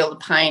able to feel the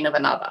pain of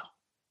another,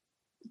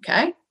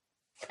 okay?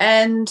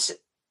 And,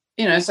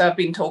 you know, so I've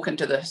been talking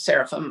to the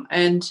seraphim,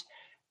 and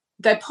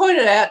they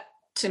pointed out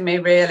to me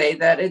really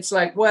that it's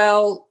like,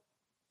 well,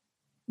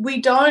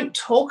 we don't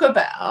talk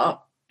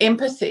about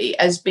empathy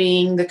as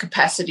being the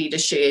capacity to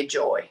share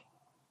joy.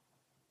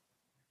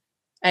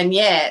 And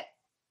yet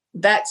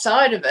that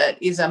side of it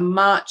is a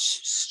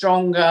much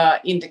stronger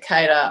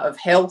indicator of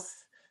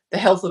health, the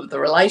health of the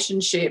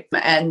relationship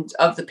and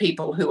of the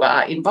people who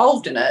are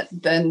involved in it,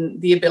 than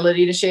the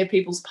ability to share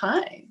people's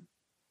pain.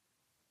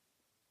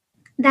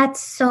 That's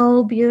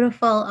so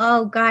beautiful.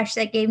 Oh, gosh,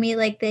 that gave me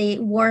like the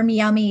warm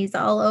yummies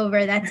all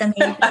over. That's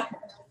amazing.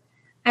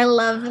 I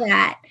love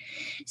that.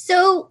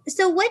 So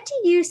what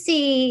do you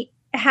see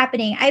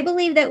happening? I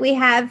believe that we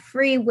have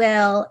free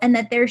will and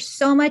that there's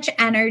so much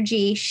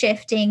energy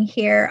shifting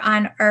here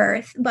on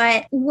Earth.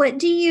 But what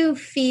do you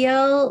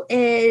feel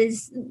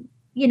is,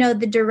 you know,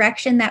 the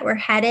direction that we're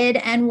headed?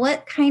 And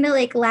what kind of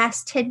like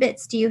last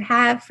tidbits do you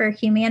have for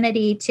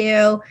humanity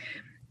to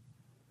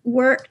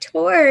work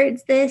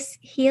towards this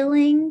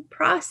healing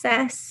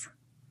process?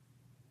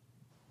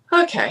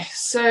 Okay,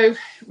 so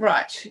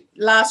right,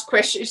 last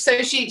question.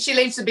 So she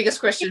leaves the biggest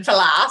question for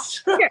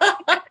last. Sure.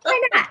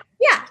 Why not?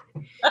 Yeah.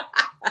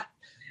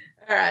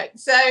 All right.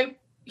 So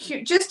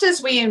just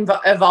as we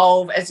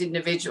evolve as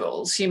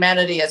individuals,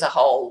 humanity as a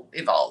whole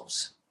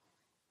evolves.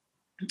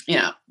 You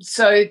know,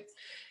 so,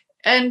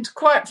 and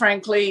quite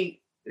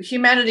frankly,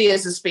 humanity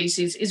as a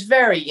species is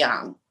very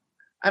young.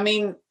 I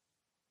mean,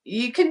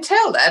 you can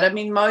tell that. I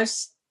mean,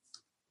 most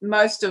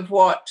of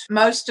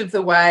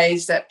the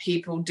ways that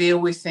people deal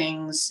with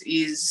things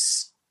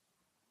is,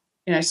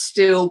 you know,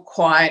 still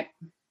quite,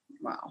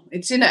 well,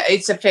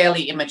 it's a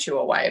fairly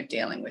immature way of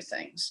dealing with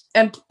things.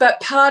 But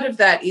part of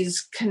that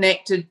is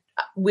connected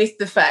with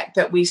the fact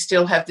that we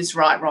still have this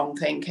right-wrong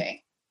thinking.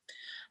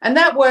 And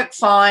that worked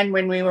fine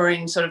when we were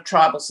in sort of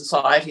tribal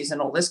societies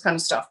and all this kind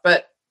of stuff.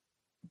 But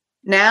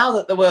now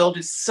that the world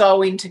is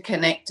so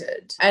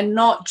interconnected, and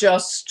not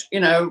just, you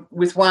know,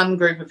 with one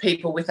group of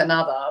people with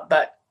another,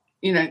 but,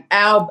 you know,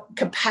 our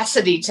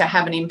capacity to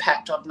have an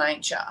impact on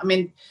nature. I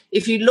mean,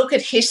 if you look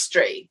at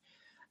history,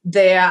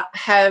 there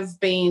have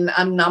been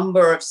a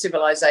number of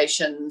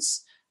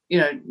civilizations, you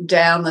know,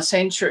 down the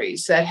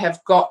centuries that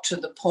have got to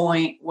the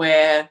point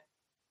where,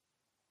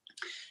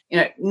 you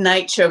know,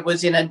 nature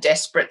was in a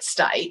desperate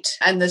state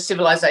and the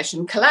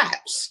civilization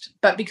collapsed.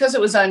 But because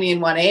it was only in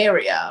one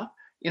area,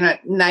 you know,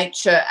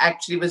 nature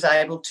actually was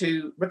able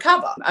to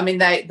recover. I mean,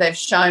 they've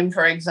shown,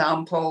 for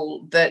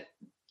example, that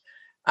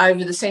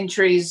over the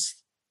centuries,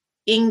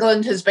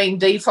 England has been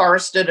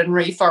deforested and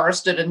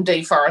reforested and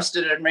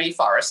deforested and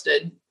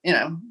reforested, you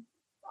know,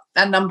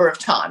 a number of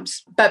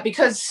times. But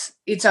because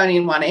it's only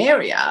in one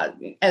area,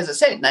 as I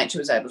said, nature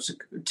was able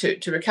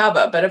to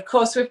recover. But, of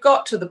course, we've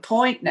got to the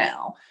point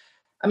now.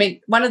 I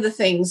mean, one of the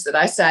things that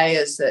I say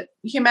is that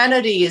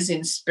humanity is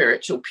in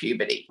spiritual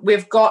puberty.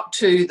 We've got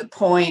to the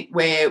point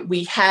where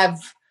we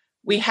have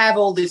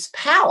all this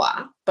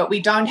power, but we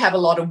don't have a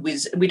lot of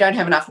wisdom. We don't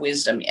have enough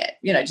wisdom yet,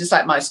 you know, just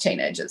like most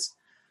teenagers.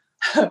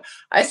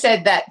 I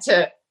said that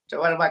to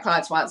one of my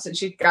clients once, and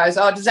she goes,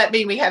 "Oh, does that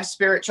mean we have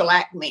spiritual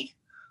acne?"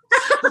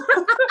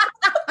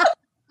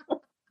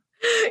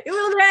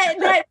 Well,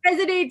 that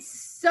resonates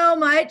so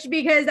much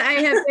because I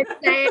have been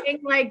saying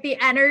like the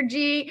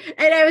energy,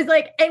 and I'm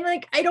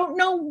like, I don't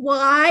know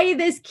why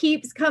this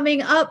keeps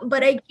coming up,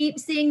 but I keep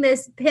seeing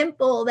this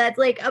pimple that's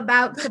like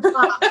about to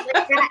pop.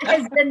 Like, that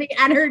has been the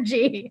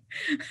energy.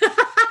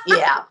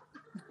 Yeah.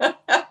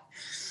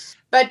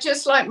 But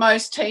just like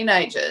most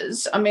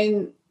teenagers, I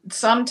mean,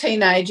 some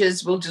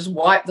teenagers will just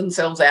wipe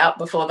themselves out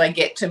before they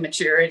get to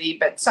maturity,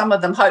 but some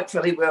of them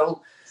hopefully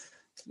will,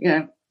 you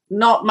know,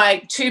 not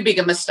make too big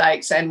of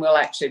mistakes and will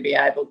actually be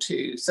able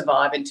to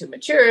survive into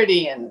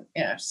maturity and,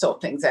 you know,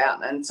 sort things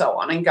out and so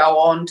on and go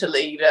on to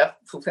lead a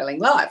fulfilling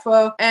life.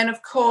 Well, and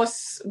of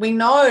course we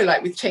know,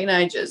 like with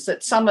teenagers,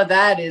 that some of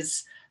that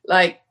is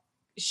like,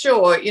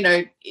 sure, you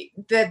know,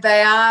 that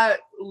they are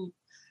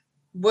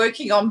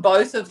working on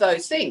both of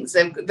those things.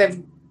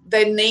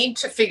 They need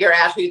to figure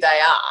out who they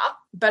are,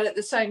 but at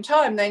the same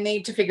time they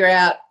need to figure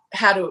out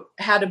how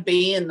to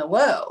be in the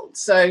world.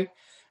 So,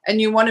 and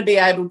you want to be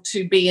able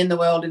to be in the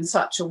world in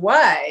such a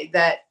way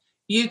that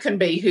you can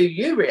be who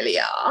you really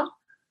are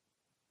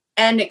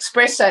and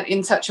express that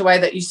in such a way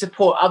that you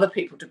support other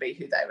people to be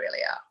who they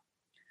really are.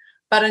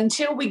 But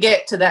until we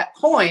get to that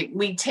point,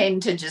 we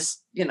tend to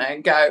just,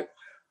 go,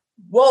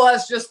 well,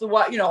 that's just the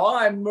way,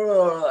 I'm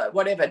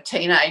whatever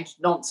teenage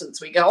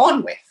nonsense we go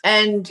on with.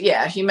 And,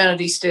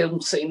 humanity still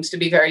seems to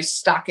be very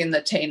stuck in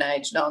the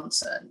teenage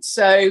nonsense.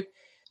 So,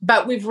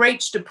 but we've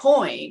reached a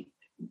point,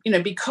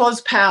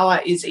 because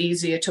power is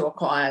easier to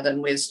acquire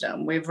than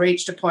wisdom, we've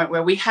reached a point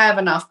where we have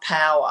enough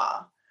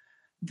power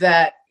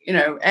that,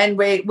 and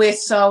we're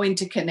so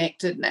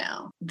interconnected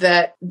now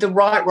that the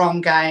right-wrong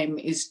game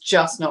is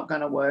just not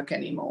going to work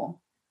anymore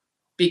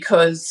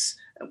because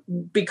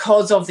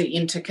of the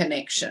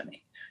interconnection.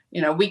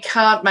 We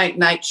can't make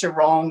nature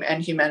wrong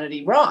and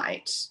humanity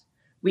right.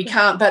 We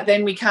can't, but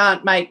then we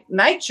can't make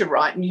nature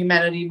right and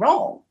humanity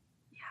wrong.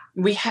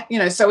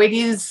 So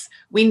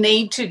we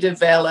need to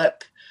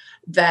develop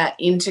that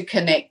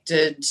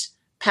interconnected,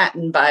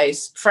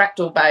 pattern-based,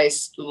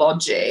 fractal-based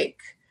logic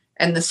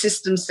and the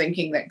systems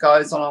thinking that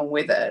goes along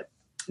with it.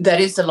 That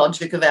is the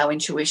logic of our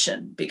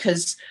intuition,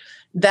 because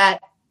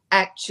that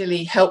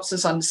actually helps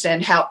us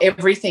understand how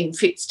everything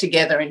fits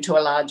together into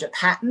a larger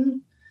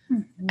pattern.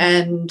 Mm-hmm.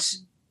 And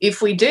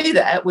if we do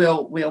that,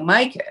 we'll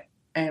make it.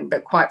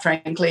 But quite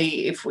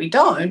frankly, if we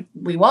don't,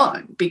 we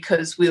won't,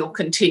 because we'll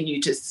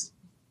continue to,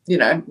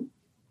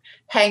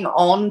 hang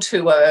on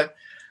to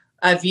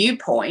a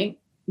viewpoint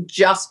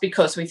just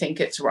because we think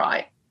it's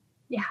right.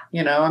 Yeah.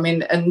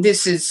 And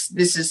this is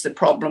the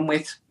problem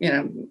with,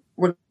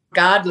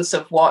 regardless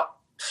of what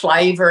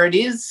flavour it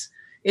is,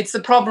 it's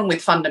the problem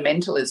with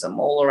fundamentalism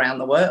all around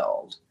the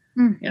world.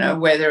 Mm-hmm.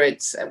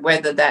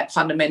 Whether that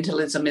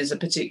fundamentalism is a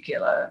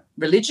particular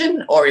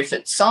religion or if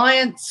it's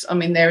science.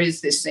 There is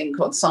this thing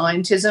called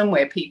scientism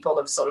where people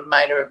have sort of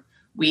made a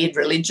weird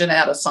religion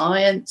out of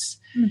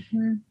science.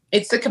 Mm-hmm.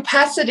 It's the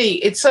capacity.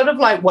 It's sort of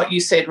like what you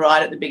said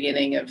right at the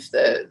beginning of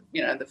the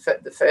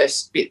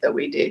first bit that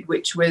we did,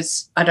 which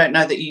was, I don't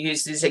know that you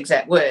used these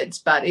exact words,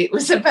 but it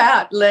was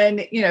about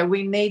learning,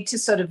 we need to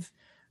sort of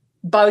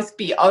both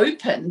be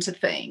open to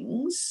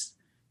things,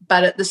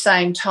 but at the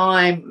same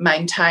time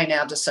maintain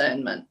our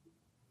discernment.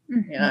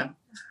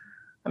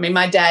 Mm-hmm.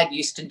 My dad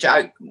used to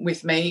joke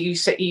with me.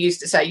 He used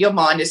to say, your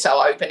mind is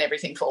so open,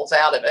 everything falls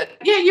out of it.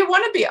 Yeah, you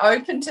want to be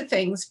open to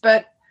things,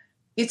 but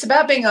it's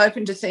about being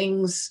open to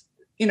things,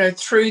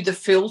 through the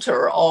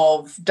filter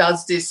of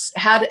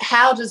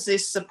how does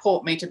this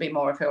support me to be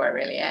more of who I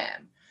really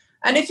am?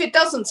 And if it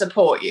doesn't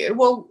support you,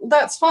 well,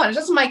 that's fine. It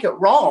doesn't make it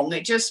wrong.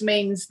 It just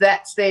means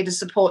that's there to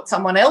support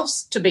someone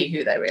else to be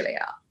who they really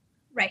are.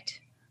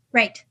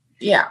 Right.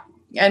 Yeah.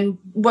 And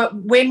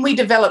when we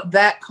develop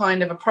that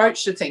kind of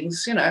approach to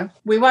things,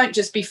 we won't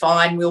just be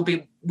fine. We'll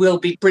be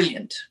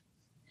brilliant.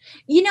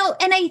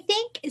 And I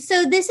think,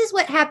 so this is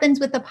what happens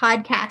with the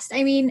podcast.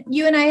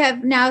 You and I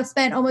have now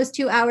spent almost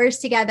 2 hours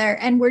together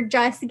and we're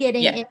just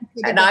getting into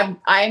the and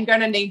I am going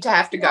to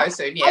have to go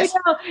soon. Yes. I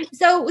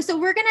know. So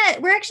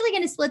we're actually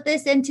going to split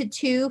this into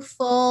 2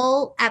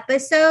 full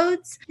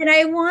episodes. And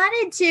I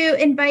wanted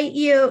to invite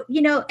you,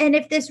 and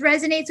if this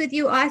resonates with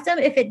you, awesome.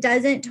 If it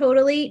doesn't,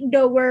 totally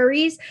no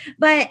worries.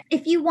 But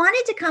if you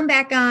wanted to come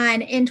back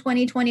on in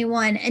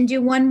 2021 and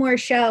do one more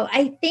show,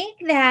 I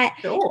think that,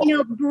 sure.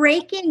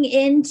 Breaking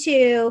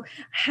into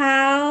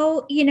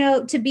how,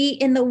 to be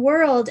in the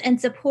world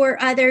and support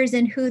others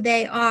and who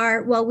they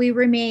are while we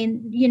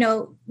remain,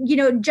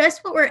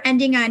 just what we're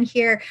ending on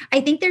here.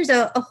 I think there's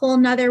a whole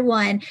nother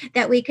one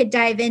that we could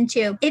dive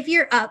into. If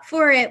you're up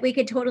for it, we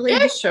could totally.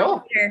 Yeah,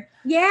 sure.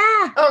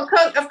 Yeah.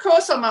 Oh, of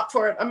course I'm up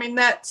for it.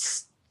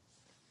 that's,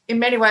 in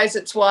many ways,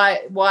 it's why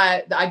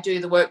I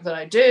do the work that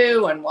I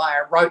do and why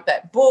I wrote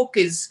that book,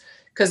 is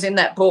because in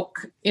that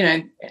book,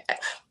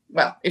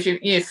 well, if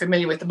you're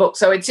familiar with the book,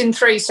 so it's in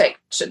 3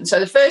 sections. So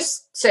the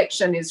first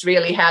section is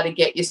really how to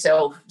get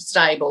yourself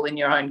stable in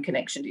your own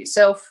connection to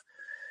yourself.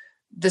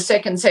 The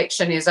second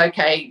section is,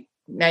 okay,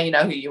 now you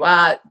know who you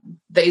are.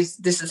 This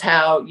is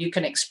how you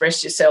can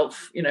express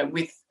yourself,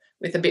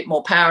 with a bit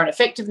more power and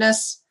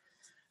effectiveness.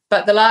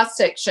 But the last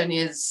section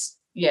is,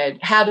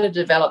 how to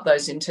develop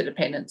those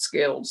interdependent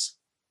skills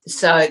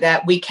so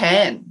that we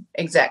can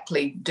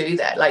exactly do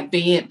that, like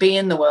be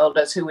in the world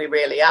as who we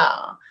really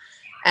are.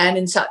 And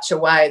in such a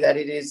way that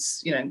it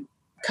is,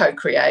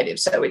 co-creative.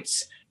 So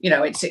it's,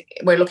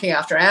 we're looking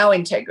after our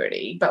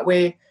integrity, but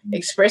we're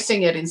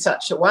expressing it in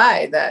such a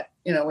way that,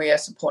 we are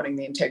supporting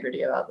the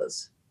integrity of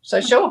others. So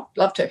sure,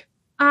 love to.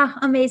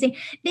 Amazing.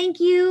 Thank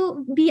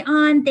you,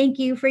 Beyond. Thank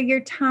you for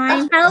your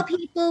time. Tell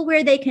people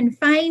where they can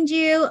find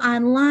you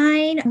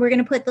online. We're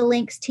going to put the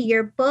links to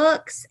your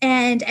books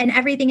and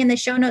everything in the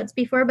show notes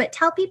before, but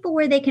tell people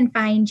where they can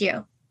find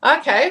you.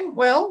 Okay.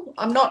 Well,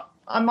 I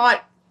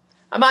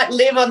might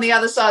live on the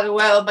other side of the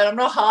world, but I'm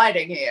not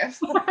hiding here.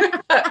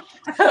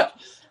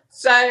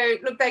 So,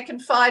 look, they can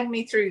find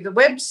me through the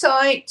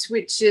website,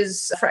 which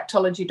is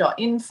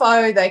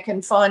fractology.info. They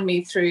can find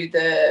me through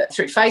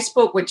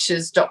Facebook, which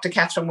is Dr.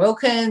 Catherine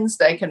Wilkins.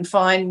 They can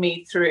find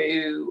me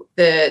through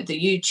the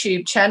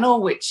YouTube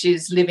channel, which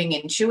is Living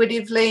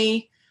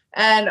Intuitively.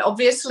 And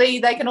obviously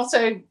they can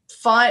also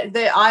find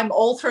that I'm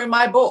all through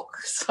my book.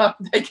 So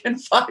they can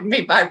find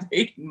me by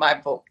reading my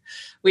book,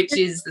 which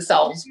is The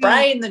Soul's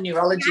Brain, The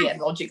Neurology and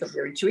Logic of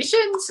Your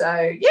Intuition.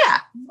 So yeah,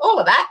 all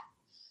of that.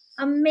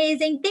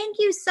 Amazing. Thank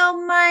you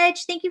so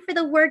much. Thank you for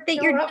the work that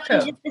you're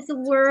doing in this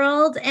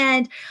world.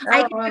 And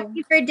I can talk to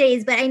you for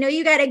days, but I know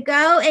you got to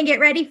go and get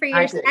ready for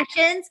your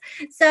sessions.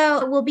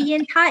 So we'll be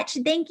in touch.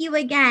 Thank you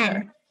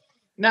again.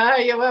 No,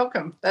 you're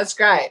welcome. That's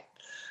great.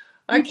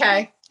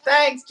 Okay.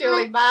 Thanks,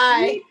 Julie.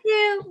 Bye.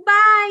 You too.